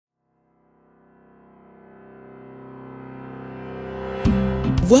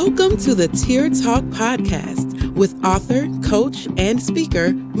Welcome to the Tear Talk Podcast with author, coach, and speaker,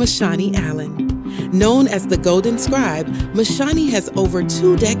 Mashani Allen. Known as the Golden Scribe, Mashani has over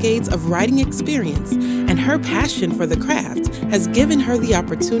 2 decades of writing experience, and her passion for the craft has given her the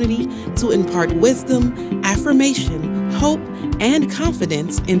opportunity to impart wisdom, affirmation, hope, and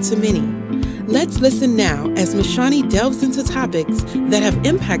confidence into many. Let's listen now as Mashani delves into topics that have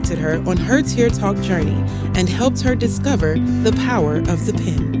impacted her on her Tear Talk journey and helped her discover the power of the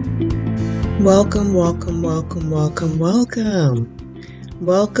pen. Welcome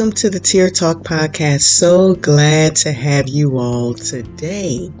to the Tear Talk Podcast. So glad to have you all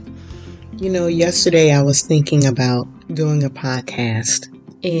today. Yesterday I was thinking about doing a podcast,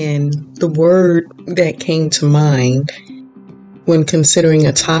 and the word that came to mind when considering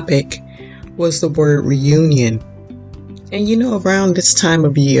a topic was the word reunion. And around this time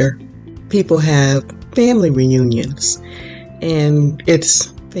of year, people have family reunions, and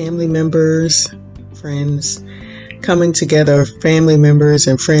it's family members, friends coming together, family members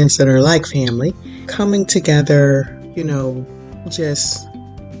and friends that are like family coming together, just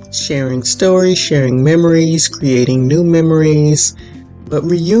sharing stories, sharing memories, creating new memories. But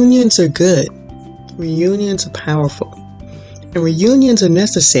reunions are good. Reunions are powerful, and reunions are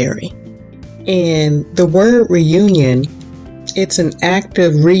necessary. And the word reunion, it's an act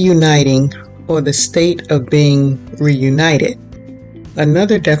of reuniting or the state of being reunited.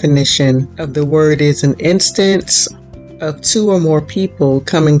 Another definition of the word is an instance of 2 or more people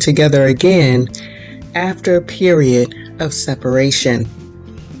coming together again after a period of separation.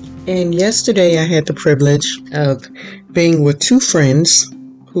 And yesterday I had the privilege of being with 2 friends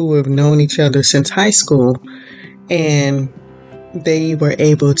who have known each other since high school, and they were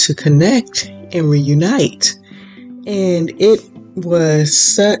able to connect and reunite. And it was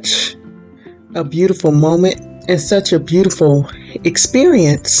such a beautiful moment and such a beautiful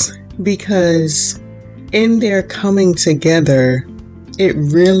experience, because in their coming together, it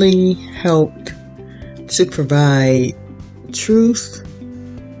really helped to provide truth,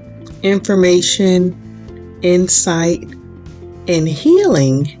 information, insight, and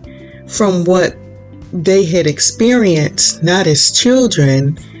healing from what they had experienced, not as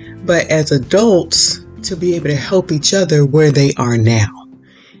children, but as adults, to be able to help each other where they are now.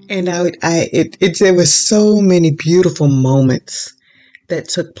 And there was so many beautiful moments that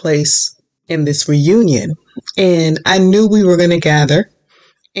took place in this reunion. And I knew we were going to gather,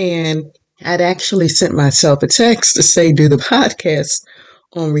 and I'd actually sent myself a text to say, do the podcast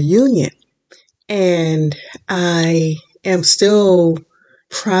on reunion. And I am still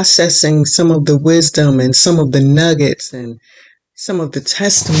processing some of the wisdom and some of the nuggets and some of the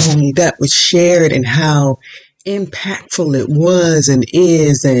testimony that was shared, and how impactful it was and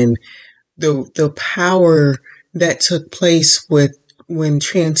is, and the power that took place when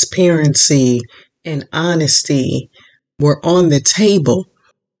transparency and honesty were on the table,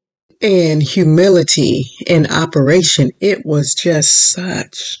 and humility in operation. It was just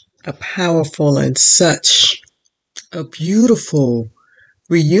such a powerful and such a beautiful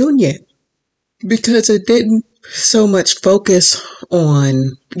reunion, because it didn't so much focus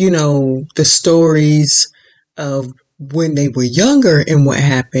on, the stories of when they were younger and what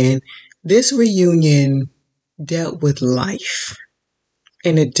happened. This reunion dealt with life,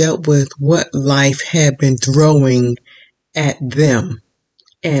 and it dealt with what life had been throwing at them,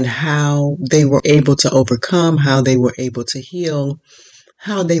 and how they were able to overcome, how they were able to heal,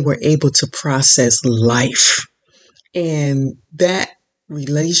 how they were able to process life. And that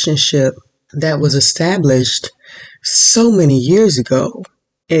relationship that was established so many years ago,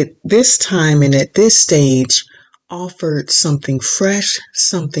 at this time and at this stage, offered something fresh,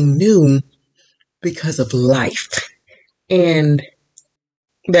 something new, because of life. And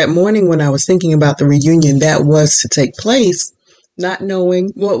that morning when I was thinking about the reunion that was to take place, not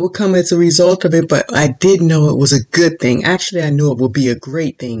knowing what would come as a result of it, but I did know it was a good thing. Actually, I knew it would be a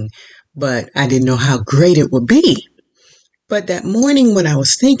great thing, but I didn't know how great it would be. But that morning when I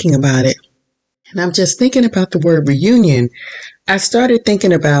was thinking about it, and I'm just thinking about the word reunion, I started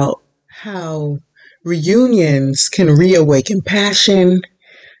thinking about how reunions can reawaken passion,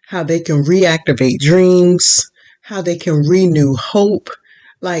 how they can reactivate dreams, how they can renew hope.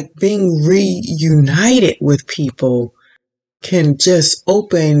 Like, being reunited with people can just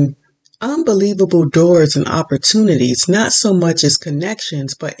open unbelievable doors and opportunities, not so much as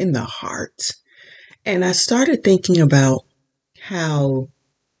connections, but in the heart. And I started thinking about how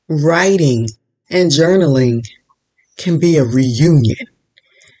writing and journaling can be a reunion.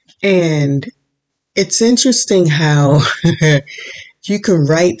 And it's interesting how you can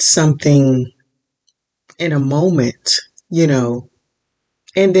write something in a moment,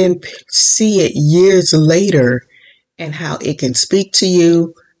 and then see it years later and how it can speak to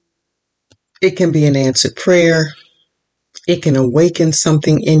you. It can be an answered prayer. It can awaken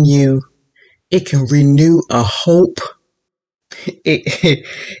something in you. It can renew a hope.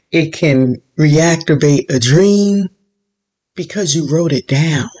 It can reactivate a dream because you wrote it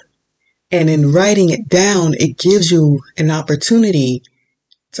down. And in writing it down, it gives you an opportunity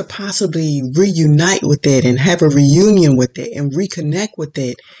to possibly reunite with it and have a reunion with it and reconnect with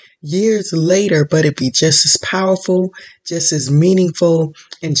it years later, but it be just as powerful, just as meaningful,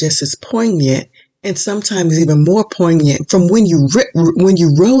 and just as poignant, and sometimes even more poignant from when you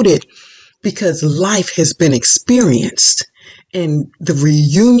wrote it, because life has been experienced. And the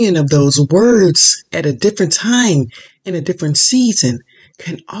reunion of those words at a different time in a different season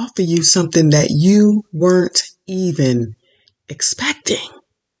can offer you something that you weren't even expecting.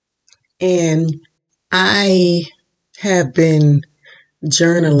 And I have been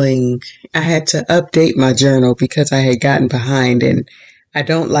journaling. I had to update my journal because I had gotten behind, and I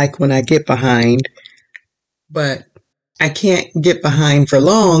don't like when I get behind, but I can't get behind for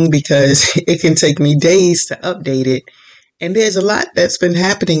long because it can take me days to update it. And there's a lot that's been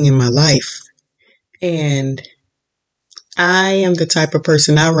happening in my life. And I am the type of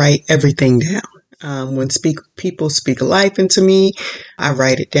person, I write everything down. When people speak life into me, I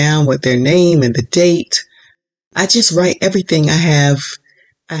write it down with their name and the date. I just write everything I have.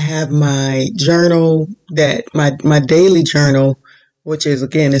 I have my journal, that my daily journal, which is,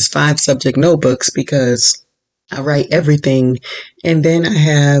 again, is 5 subject notebooks because I write everything. And then I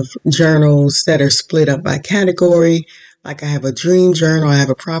have journals that are split up by category. Like I have a dream journal, I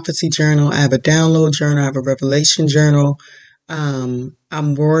have a prophecy journal, I have a download journal, I have a revelation journal.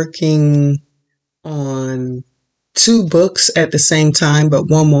 I'm working on 2 books at the same time, but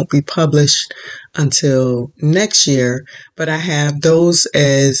one won't be published until next year. But I have those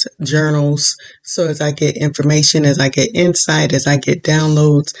as journals. So as I get information, as I get insight, as I get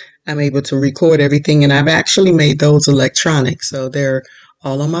downloads, I'm able to record everything. And I've actually made those electronic. So they're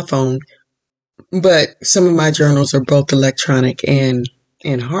all on my phone. But some of my journals are both electronic and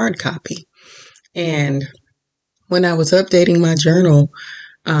hard copy. And when I was updating my journal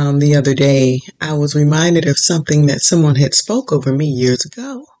the other day, I was reminded of something that someone had spoke over me years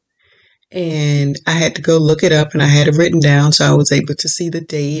ago. And I had to go look it up, and I had it written down, so I was able to see the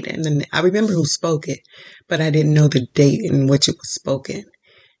date. And then I remember who spoke it, but I didn't know the date in which it was spoken.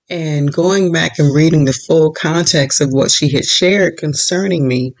 And going back and reading the full context of what she had shared concerning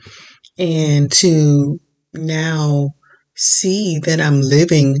me, and to now see that I'm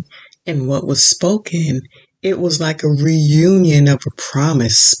living in what was spoken, it was like a reunion of a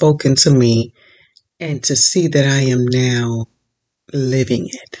promise spoken to me, and to see that I am now living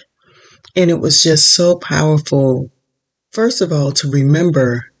it. And it was just so powerful, first of all, to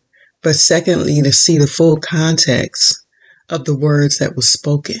remember, but secondly, to see the full context of the words that were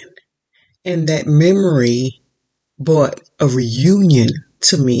spoken. And that memory brought a reunion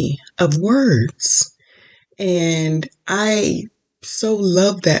to me of words. And I so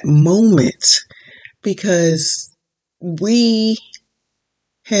love that moment because we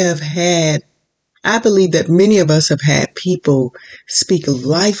have had, I believe that many of us have had people speak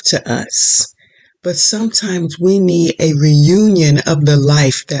life to us, but sometimes we need a reunion of the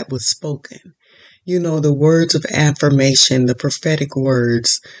life that was spoken. You know, the words of affirmation, the prophetic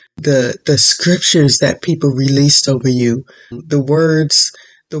words, the scriptures that people released over you, the words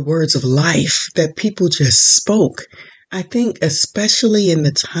of life that people just spoke. I think especially in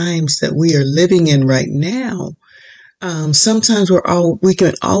the times that we are living in right now, sometimes we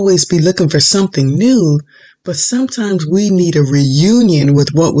can always be looking for something new, but sometimes we need a reunion with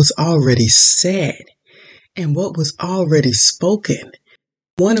what was already said and what was already spoken.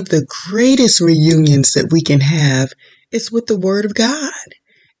 One of the greatest reunions that we can have is with the Word of God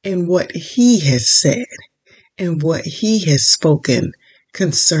and what He has said and what He has spoken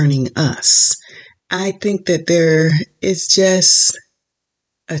concerning us. I think that there is just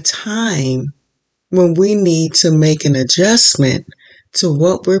a time when we need to make an adjustment to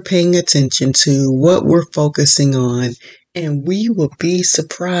what we're paying attention to, what we're focusing on, and we will be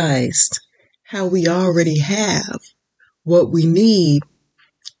surprised how we already have what we need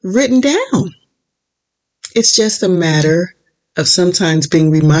written down. It's just a matter of sometimes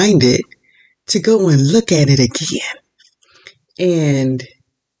being reminded to go and look at it again. And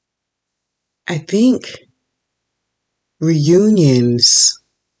I think reunions,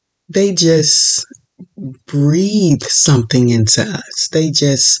 they just breathe something into us. They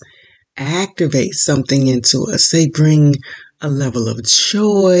just activate something into us. They bring a level of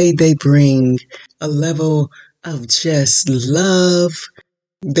joy. They bring a level of just love.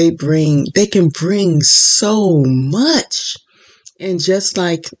 they can bring so much. And just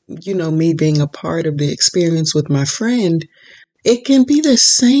like, me being a part of the experience with my friend, it can be the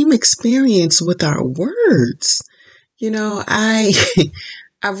same experience with our words. I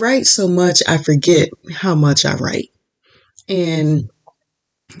I write so much I forget how much I write. And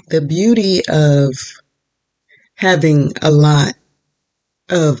the beauty of having a lot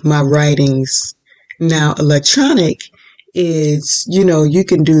of my writings now electronic is, you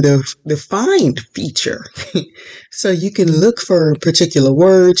can do the find feature. So you can look for particular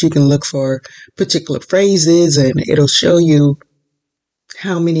words, you can look for particular phrases, and it'll show you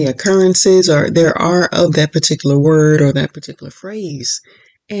how many occurrences there are of that particular word or that particular phrase.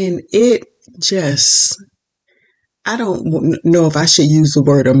 And it just, I don't know if I should use the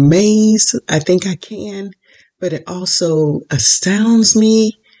word amaze. I think I can, but it also astounds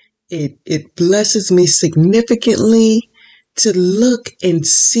me. It blesses me significantly to look and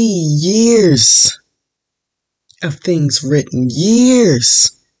see years of things written,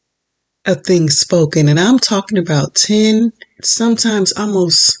 years of things spoken. And I'm talking about 10, sometimes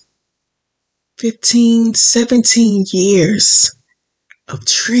almost 15, 17 years of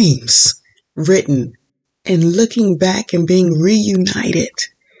dreams written, and looking back and being reunited,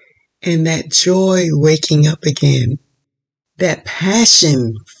 and that joy waking up again, that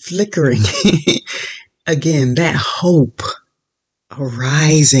passion flickering again, that hope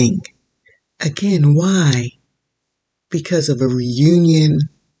arising again. Why? Because of a reunion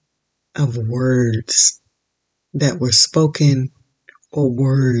of words that were spoken or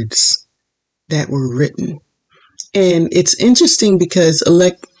words that were written. And it's interesting because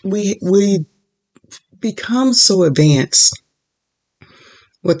we become so advanced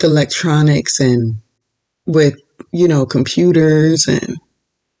with electronics and with, computers and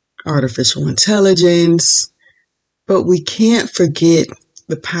artificial intelligence, but we can't forget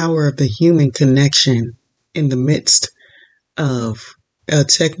the power of the human connection in the midst of a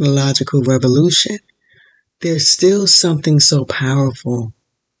technological revolution. There's still something so powerful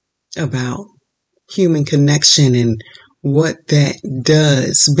about human connection and what that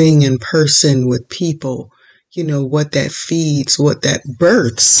does, being in person with people, what that feeds, what that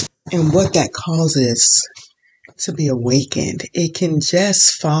births, and what that causes to be awakened. It can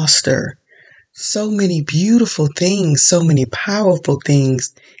just foster so many beautiful things, so many powerful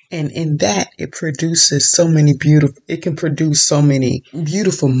things. And in that, it can produce so many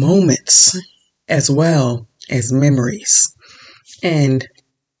beautiful moments as well as memories. And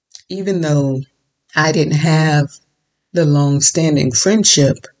even though I didn't have the long-standing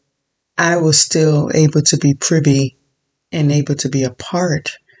friendship, I was still able to be privy and able to be a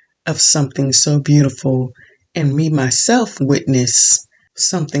part of something so beautiful, and me myself witness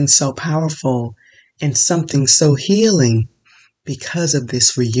something so powerful and something so healing because of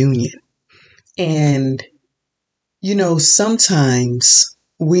this reunion. And, sometimes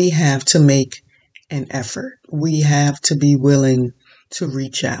we have to make an effort. We have to be willing to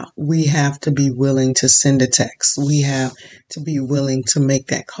reach out. We have to be willing to send a text. We have to be willing to make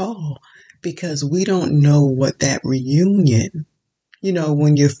that call, because we don't know what that reunion,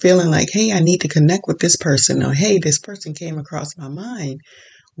 when you're feeling like, hey, I need to connect with this person, or hey, this person came across my mind.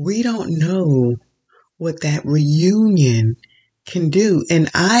 We don't know what that reunion can do. And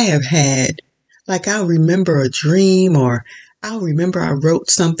I have had, I'll remember a dream, or I'll remember I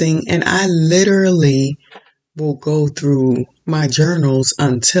wrote something, and I literally will go through my journals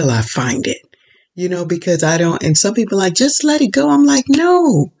until I find it, because I don't, and some people are like, just let it go. I'm like,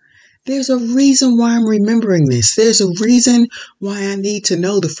 no, there's a reason why I'm remembering this. There's a reason why I need to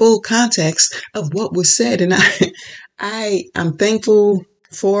know the full context of what was said. And I'm thankful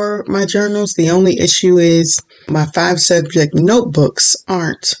for my journals. The only issue is my 5-subject notebooks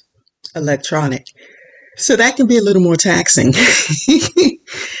aren't electronic. So that can be a little more taxing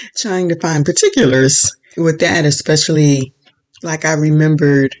trying to find particulars with that, especially I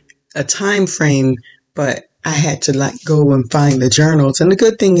remembered a time frame, but I had to go and find the journals. And the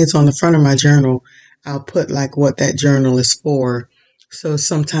good thing is, on the front of my journal, I'll put what that journal is for. So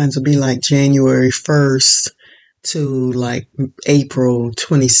sometimes it'll be January 1st to April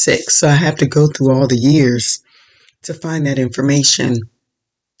 26th. So I have to go through all the years to find that information.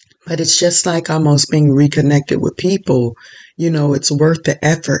 But it's just almost being reconnected with people. It's worth the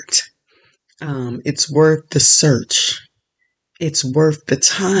effort. It's worth the search. It's worth the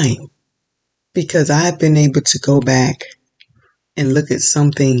time, because I've been able to go back and look at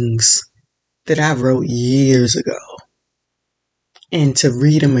some things that I wrote years ago, and to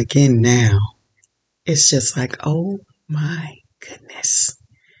read them again now. It's just oh my goodness.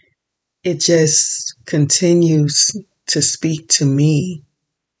 It just continues to speak to me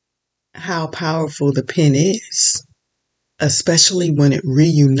how powerful the pen is, especially when it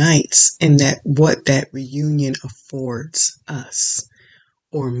reunites, and that what that reunion affords us,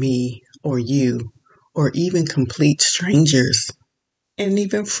 or me, or you, or even complete strangers, and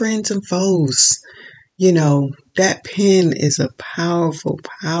even friends and foes. That pen is a powerful,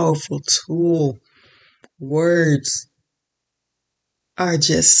 powerful tool. Words are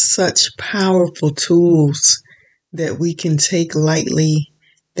just such powerful tools that we can take lightly,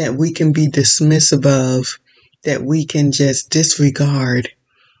 that we can be dismissive of, that we can just disregard,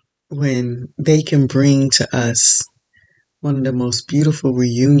 when they can bring to us one of the most beautiful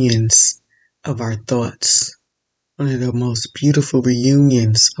reunions of our thoughts, one of the most beautiful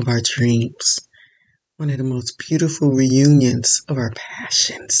reunions of our dreams, one of the most beautiful reunions of our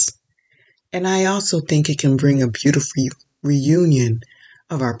passions. And I also think it can bring a beautiful reunion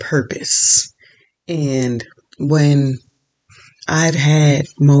of our purpose. And when I've had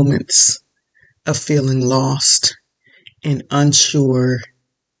moments of feeling lost and unsure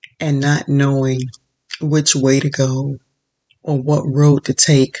and not knowing which way to go, or what road to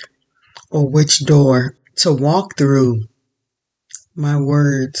take, or which door to walk through, my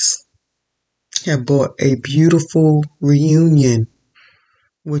words have brought a beautiful reunion,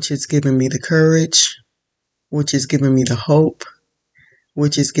 which has given me the courage, which has given me the hope,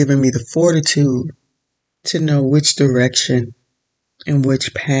 which has given me the fortitude to know which direction and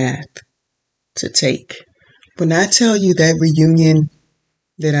which path to take. When I tell you that reunion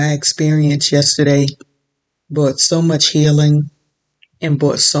that I experienced yesterday brought so much healing and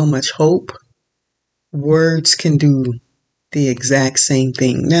brought so much hope, words can do the exact same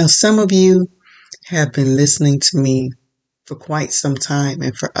thing. Now, some of you have been listening to me for quite some time,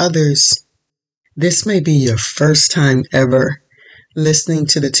 and for others, this may be your first time ever listening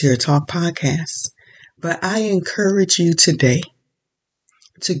to the Tear Talk podcast. But I encourage you today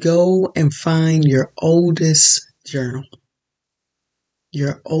to go and find your oldest journal,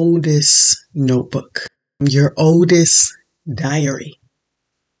 your oldest notebook, your oldest diary.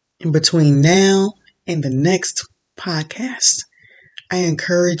 And between now and the next podcast, I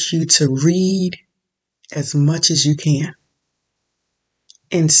encourage you to read as much as you can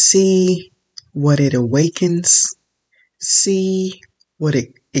and see what it awakens, see what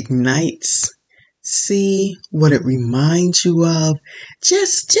it ignites, see what it reminds you of,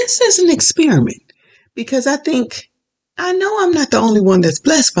 just as an experiment. Because I know I'm not the only one that's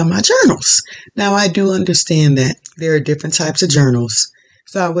blessed by my journals. Now, I do understand that there are different types of journals.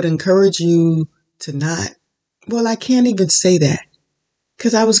 So I would encourage you to not, I can't even say that.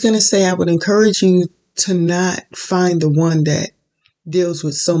 Because I was going to say I would encourage you to not find the one that deals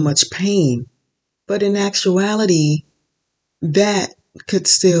with so much pain. But in actuality, that could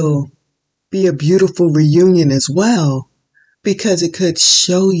still be a beautiful reunion as well, because it could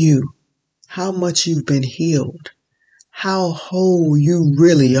show you how much you've been healed, how whole you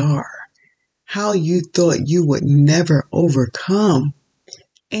really are, how you thought you would never overcome,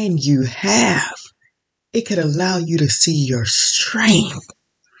 and you have. It could allow you to see your strength.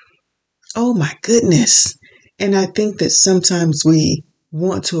 Oh my goodness. And I think that sometimes we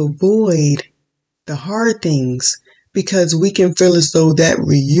want to avoid the hard things because we can feel as though that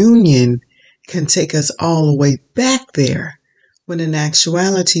reunion can take us all the way back there, when in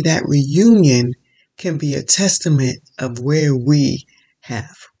actuality that reunion can be a testament of where we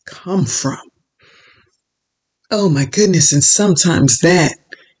have come from. Oh my goodness. And sometimes that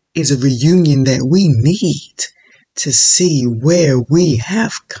is a reunion that we need to see where we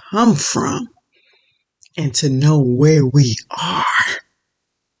have come from and to know where we are.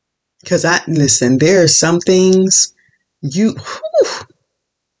 Because there are some things you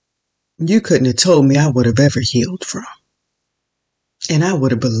couldn't have told me I would have ever healed from. And I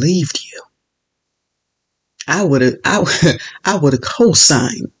would have believed you. I would have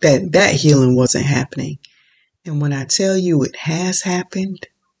co-signed that healing wasn't happening. And when I tell you it has happened,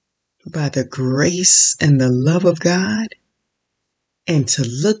 by the grace and the love of God, and to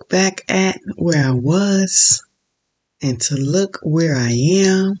look back at where I was and to look where I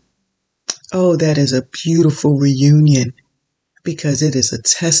am, oh, that is a beautiful reunion, because it is a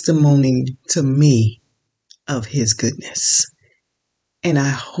testimony to me of His goodness. And I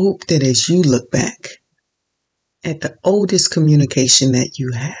hope that as you look back at the oldest communication that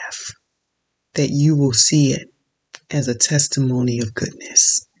you have, that you will see it as a testimony of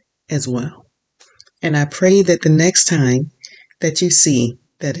goodness as well. And I pray that the next time that you see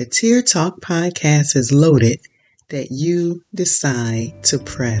that a Tear Talk podcast is loaded, that you decide to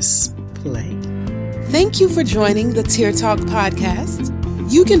press play. Thank you for joining the Tear Talk podcast.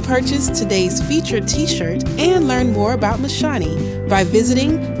 You can purchase today's featured t-shirt and learn more about Mashani by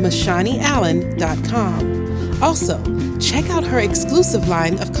visiting MashaniAllen.com. Also, check out her exclusive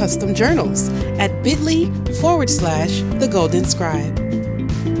line of custom journals at bit.ly/The Golden Scribe.